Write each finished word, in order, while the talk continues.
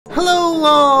Hello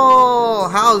all!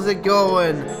 How's it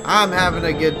going? I'm having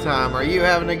a good time. Are you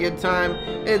having a good time?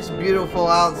 It's beautiful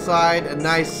outside, a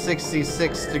nice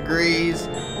 66 degrees.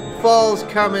 Fall's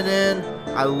coming in.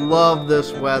 I love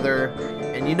this weather.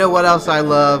 And you know what else I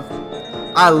love?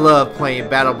 I love playing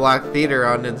Battleblock Theater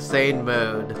on insane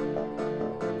mode.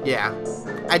 Yeah,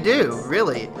 I do.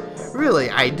 Really,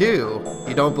 I do.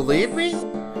 You don't believe me?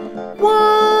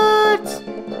 What?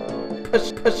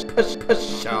 Push.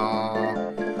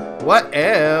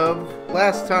 Whatever.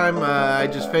 Last time, I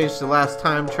just finished the last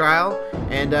time trial,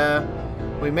 and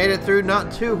we made it through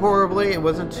not too horribly. It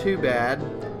wasn't too bad.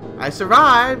 I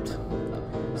survived.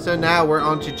 So now we're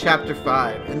on to chapter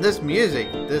 5, and this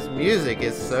music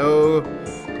is so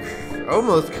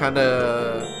almost kind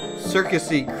of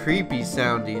circusy, creepy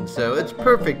sounding. So it's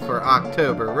perfect for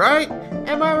October, right?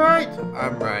 Am I right?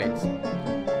 I'm right.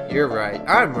 You're right.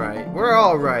 I'm right. We're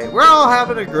all right. We're all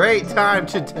having a great time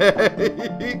today.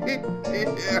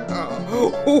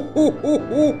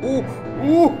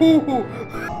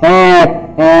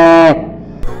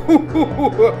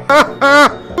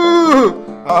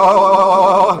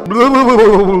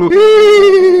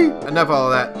 Enough of all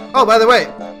that. Oh, by the way,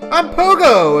 I'm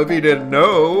PohGo, if you didn't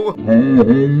know.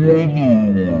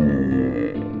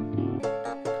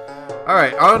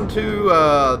 Alright, on to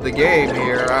the game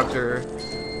here after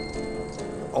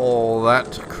all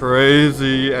that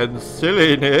crazy and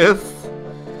silliness.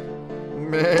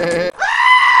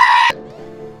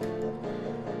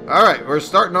 Alright, we're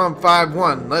starting on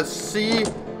 5-1. Let's see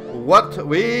what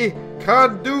we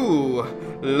can do.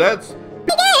 Let's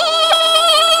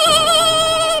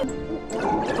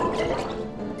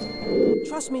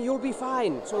Trust me, you'll be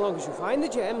fine, so long as you find the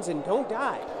gems and don't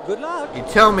die. Good luck. You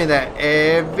tell me that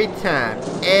every time.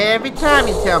 Every time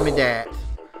you tell me that.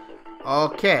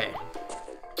 Okay.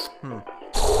 I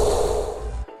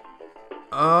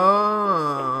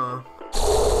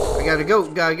gotta go.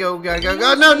 No.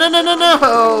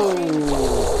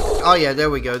 Oh yeah, there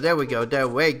we go.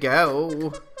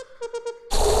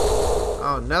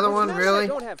 Oh, another one, really?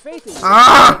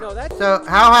 So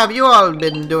how have you all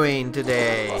been doing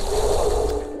today?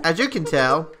 As you can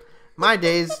tell, my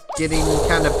day's getting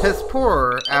kind of piss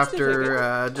poor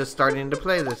after just starting to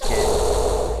play this game.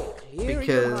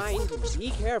 Because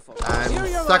I'm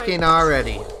sucking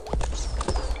already.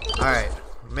 Alright,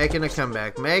 making a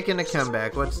comeback.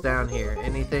 What's down here?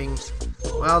 Anything?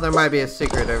 Well, there might be a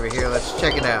secret over here. Let's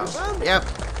check it out. Yep.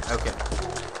 Okay.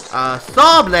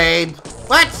 Saw blade!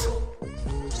 What?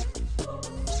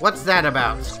 What's that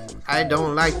about? I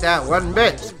don't like that one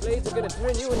bit.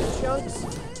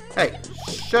 Hey,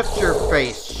 shut your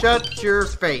face.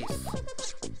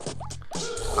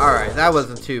 Alright, that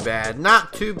wasn't too bad.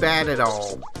 Not too bad at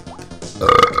all.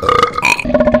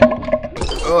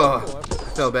 Ugh,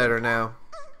 I feel better now.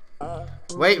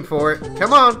 Waiting for it.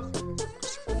 Come on.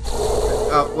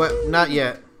 Oh, what? Not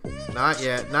yet. Not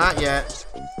yet.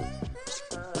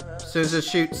 As soon as it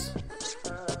shoots.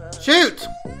 Shoot!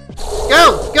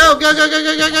 Go!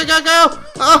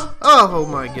 Oh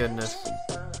my goodness.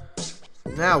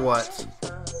 Now what?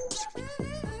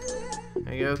 Can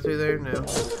I go through there? No.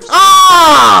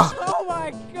 Ah! Oh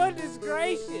my goodness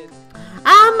gracious!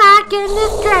 Oh my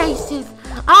goodness gracious!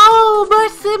 Oh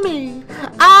mercy me!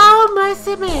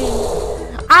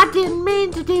 I didn't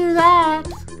mean to do that.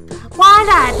 Why'd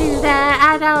I do that?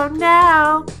 I don't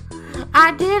know.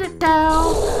 I did it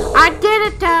though.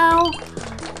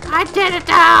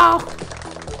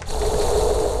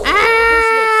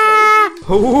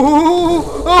 Oh!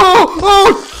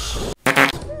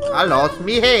 I lost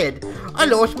me head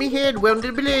when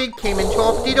the blade came and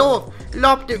chopped it off.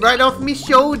 Lopped it right off me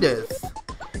shoulders.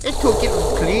 It took it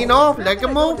clean off like a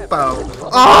mofo.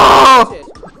 Oh!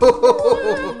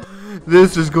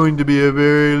 This is going to be a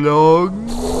very long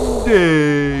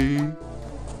day.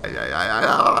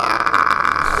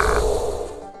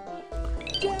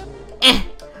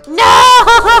 No!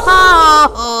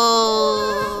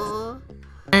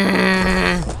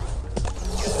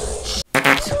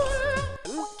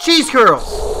 Cheese curls.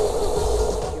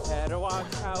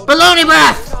 Baloney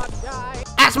breath.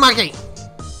 Ass monkey.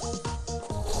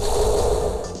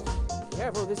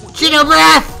 Cheeto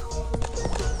breath.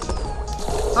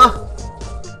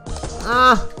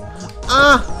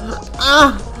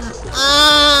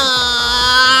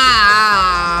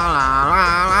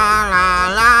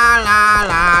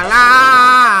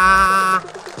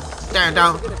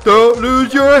 Don't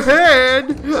lose your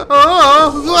head.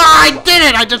 Oh, I did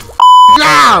it. I just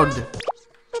drowned.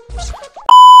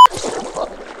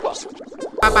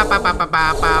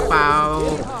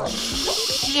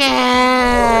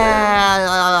 Yeah!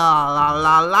 La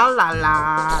la la la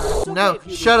la. No,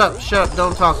 shut up, shut up.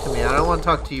 Don't talk to me. I don't want to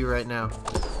talk to you right now.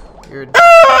 You're a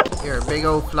big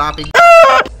old floppy.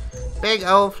 Big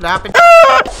old floppy.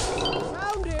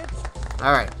 Found it.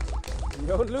 All right.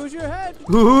 Don't lose your head.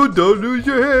 Ooh, don't lose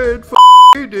your head. F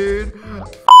you, dude.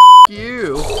 F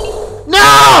you.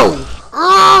 No!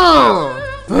 Oh!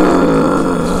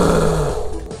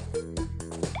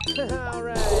 All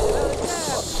right. Another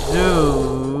tap. So...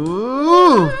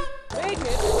 Make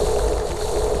it.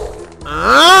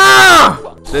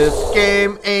 This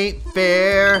game ain't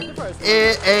fair.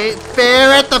 It ain't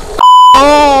fair at the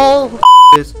hole.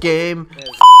 This game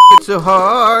it's so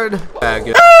hard. Bag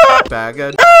it, bag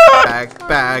it, bag,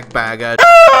 bag, bag it,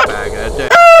 bag it,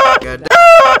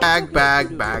 bag,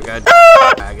 bag, bag it,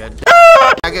 bag it,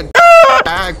 bag it,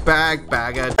 bag, bag,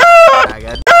 bag it, bag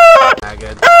it, bag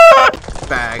it,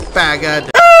 bag, bag it.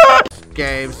 This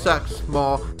game sucks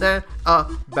more than a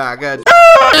bag of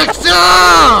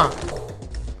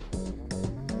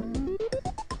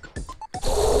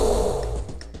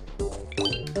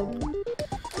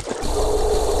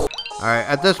Alright,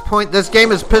 at this point, this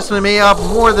game is pissing me off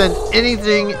more than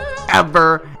anything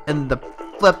ever in the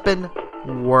flippin'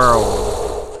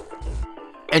 world.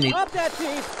 Up that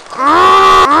teeth.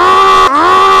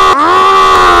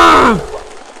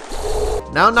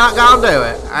 No, not gonna do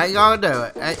it. I ain't gonna do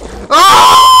it.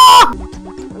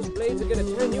 Those blades are gonna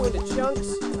turn you into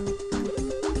chunks.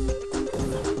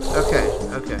 Okay,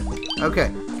 okay,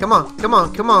 okay. Come on, come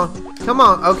on, come on, come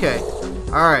on. Okay.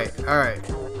 Alright, alright.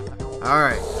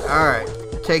 Alright, alright.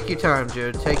 Take your time,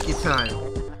 Jude. Take your time.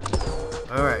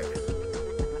 Alright.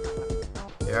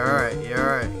 You're alright, you're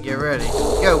alright. Get ready.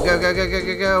 Go, go, go, go, go,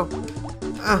 go, go.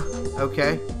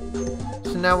 Okay.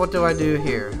 So now what do I do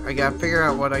here? I gotta figure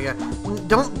out what I got.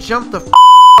 Don't jump the f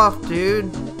off, dude.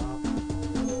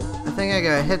 I think I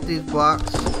gotta hit these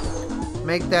blocks.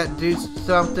 Make that do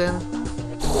something.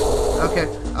 Okay.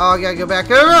 Oh, I gotta go back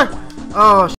over.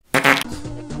 Oh,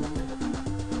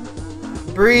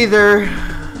 breather.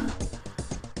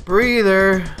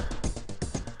 Breather.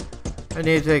 I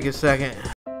need to take a second.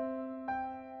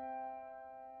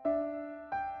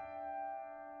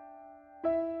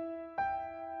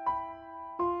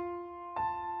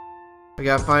 I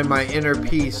gotta find my inner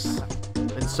peace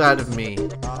inside of me.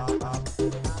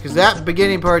 Because that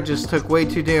beginning part just took way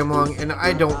too damn long, and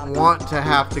I don't want to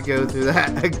have to go through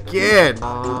that again.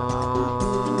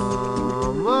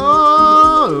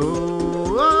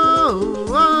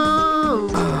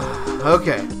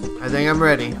 Okay, I think I'm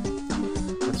ready.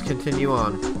 Let's continue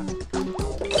on.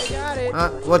 Got it.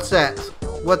 What's that?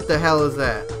 What the hell is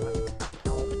that?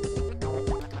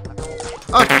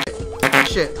 Oh,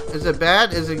 shit. Is it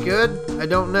bad? Is it good? I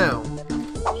don't know.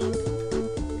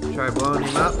 Try blowing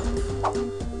him up.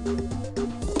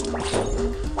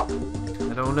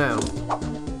 I don't know.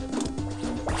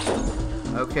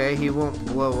 Okay, he won't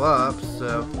blow up,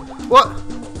 so... What?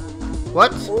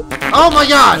 What? Oh my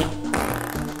god!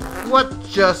 What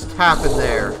just happened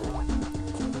there?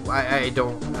 I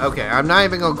don't... Okay, I'm not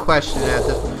even gonna question at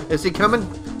this. Is he coming?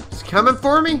 Is he coming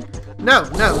for me? No,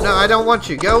 no, no, I don't want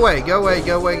you. Go away, go away,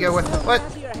 go away, go away. What?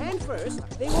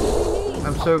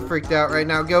 I'm so freaked out right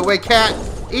now. Go away, cat!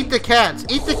 Eat the cats!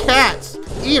 Eat the cats!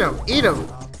 Eat them! Eat them!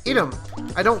 Eat them!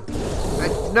 I don't...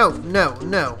 no, no,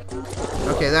 no.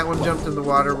 Okay, that one jumped in the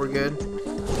water. We're good.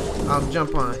 I'll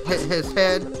jump on it. Hit his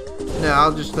head. No,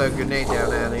 I'll just throw a grenade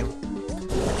down at him.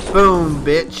 Boom,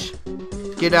 bitch.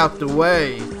 Get out the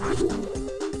way.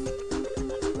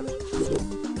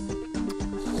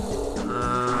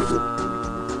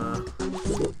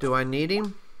 Do I need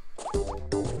him?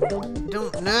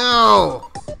 Don't know.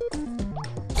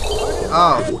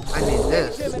 Oh, I need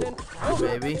this,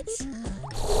 maybe.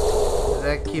 Does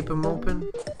that keep him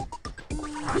open?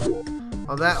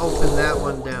 Well, that opened that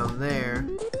one down there.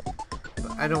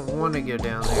 But I don't want to go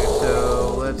down there,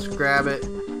 so let's grab it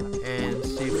and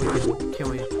see if we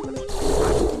can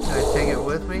I take it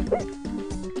with me? I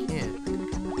can't.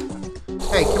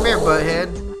 Hey, come here,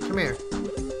 butthead. Come here.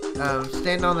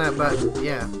 Stand on that button.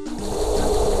 Yeah.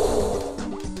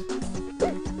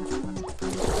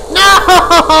 No!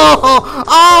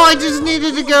 Oh, I just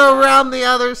needed to go around the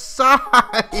other side.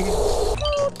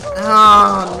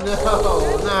 Oh,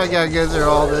 no. Now I gotta go through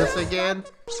all this again.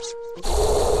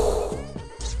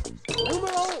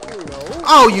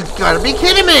 Oh, you gotta be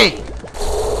kidding me!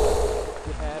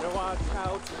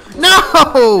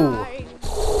 No!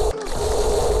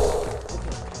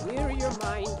 Clear your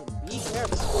mind and be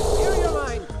careful. Clear your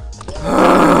mind.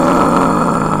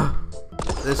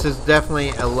 This is definitely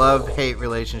a love-hate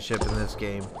relationship in this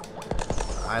game.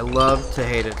 I love to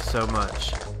hate it so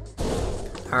much.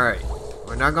 Alright.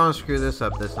 We're not gonna screw this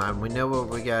up this time. We know what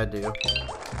we gotta do.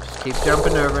 Just keep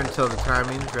jumping over until the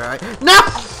timing's right. No!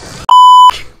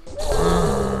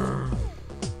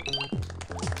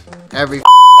 Every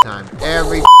time.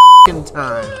 Every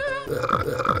time.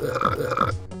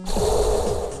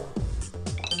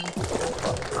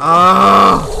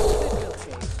 Oh!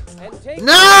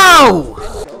 No!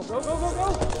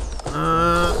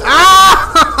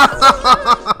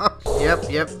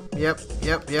 Yep.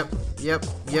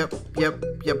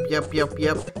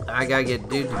 I gotta get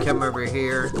dude to come over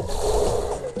here.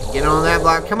 Get on that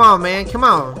block. Come on, man. Come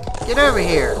on. Get over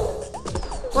here.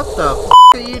 What the f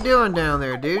are you doing down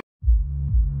there, dude?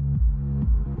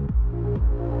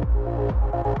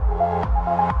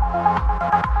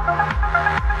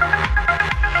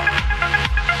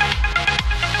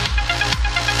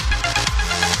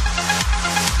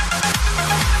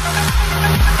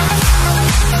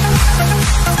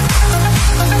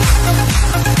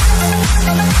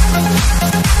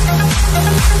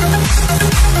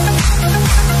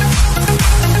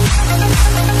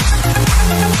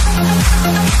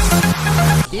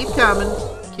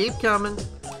 Keep coming.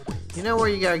 You know where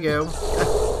you gotta go.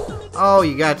 Oh,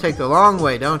 you gotta take the long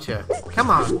way, don't you? Come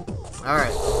on.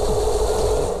 Alright.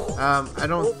 I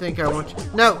don't think I want you.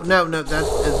 No, that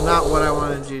is not what I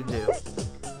wanted you to do.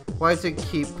 Why does it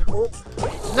keep...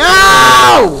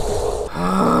 No!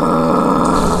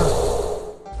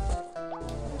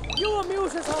 You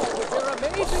amuse us all with your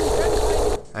amazing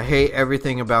gentlemen. I hate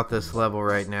everything about this level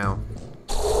right now.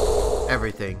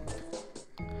 Everything.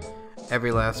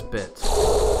 Every last bit.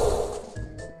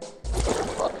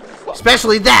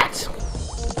 Especially that!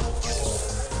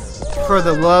 For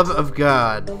the love of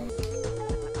God.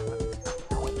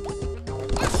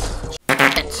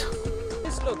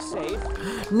 This looks safe.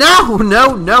 No!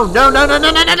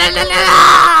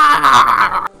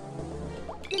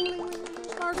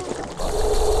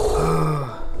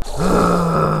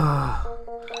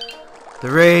 The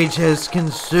rage has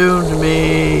consumed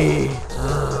me.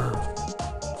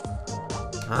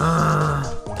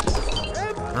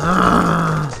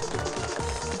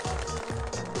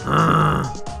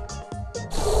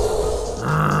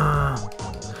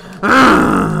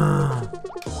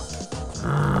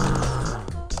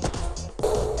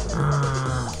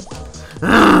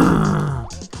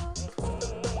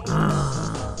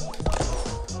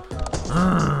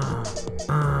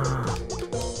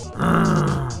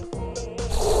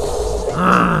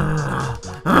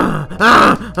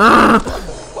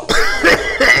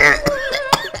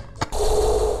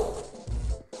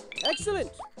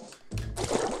 Excellent.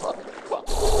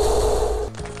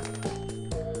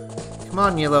 Come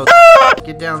on, you little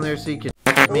get down there so you can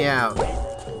get me out.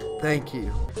 Thank you.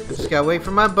 I just gotta wait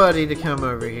for my buddy to come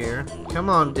over here. Come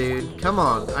on, dude. Come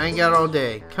on. I ain't got all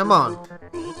day. Come on.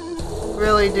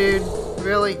 Really, dude?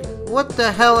 Really? What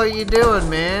the hell are you doing,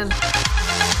 man?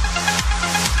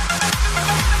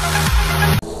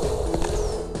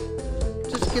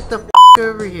 Just get the f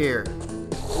over here.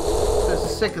 I'm so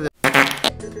sick of this.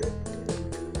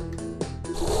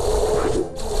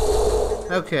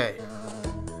 Okay.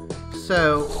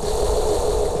 So,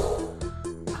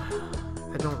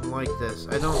 I don't like this.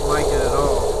 I don't like it at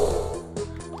all.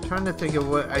 I'm trying to think of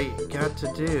what I got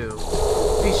to do.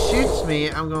 If he shoots me,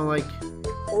 I'm gonna like...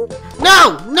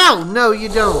 No, you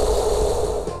don't.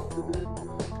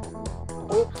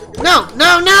 No!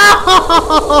 No!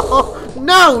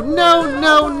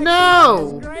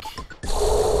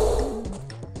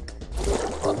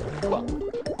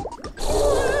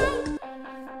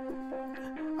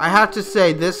 I have to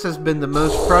say, this has been the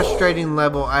most frustrating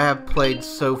level I have played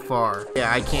so far.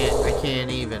 Yeah, I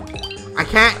can't even. I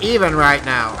can't even right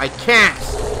now. I can't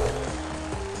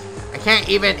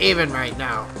even right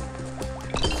now.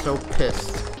 I'm so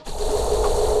pissed.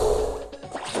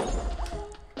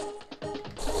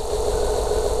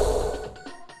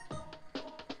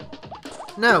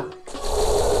 No.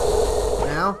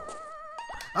 Now?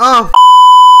 Oh,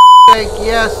 sake,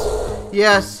 yes.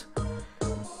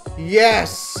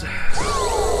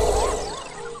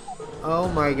 Oh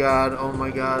my god.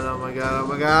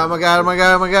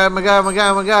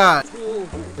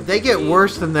 If they get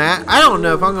worse than that, I don't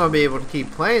know if I'm gonna be able to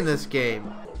keep playing this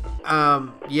game.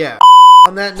 Yeah.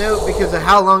 On that note, because of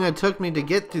how long it took me to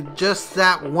get to just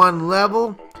that one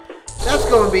level, that's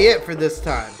gonna be it for this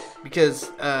time.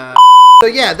 Because, so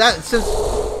yeah,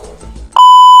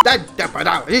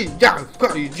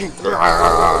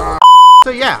 so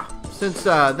yeah, since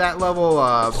that level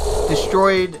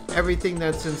destroyed everything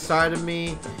that's inside of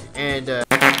me and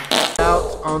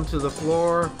out onto the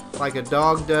floor like a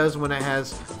dog does when it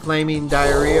has flaming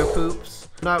diarrhea poops,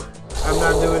 I'm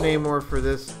not doing any more for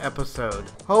this episode.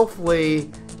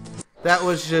 Hopefully, that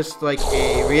was just like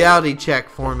a reality check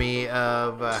for me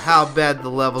of how bad the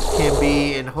levels can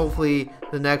be, and hopefully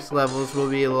the next levels will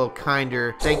be a little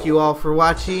kinder. Thank you all for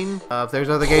watching. If there's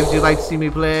other games you'd like to see me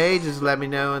play, just let me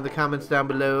know in the comments down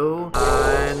below.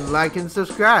 And like and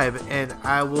subscribe, and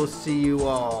I will see you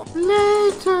all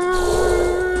later.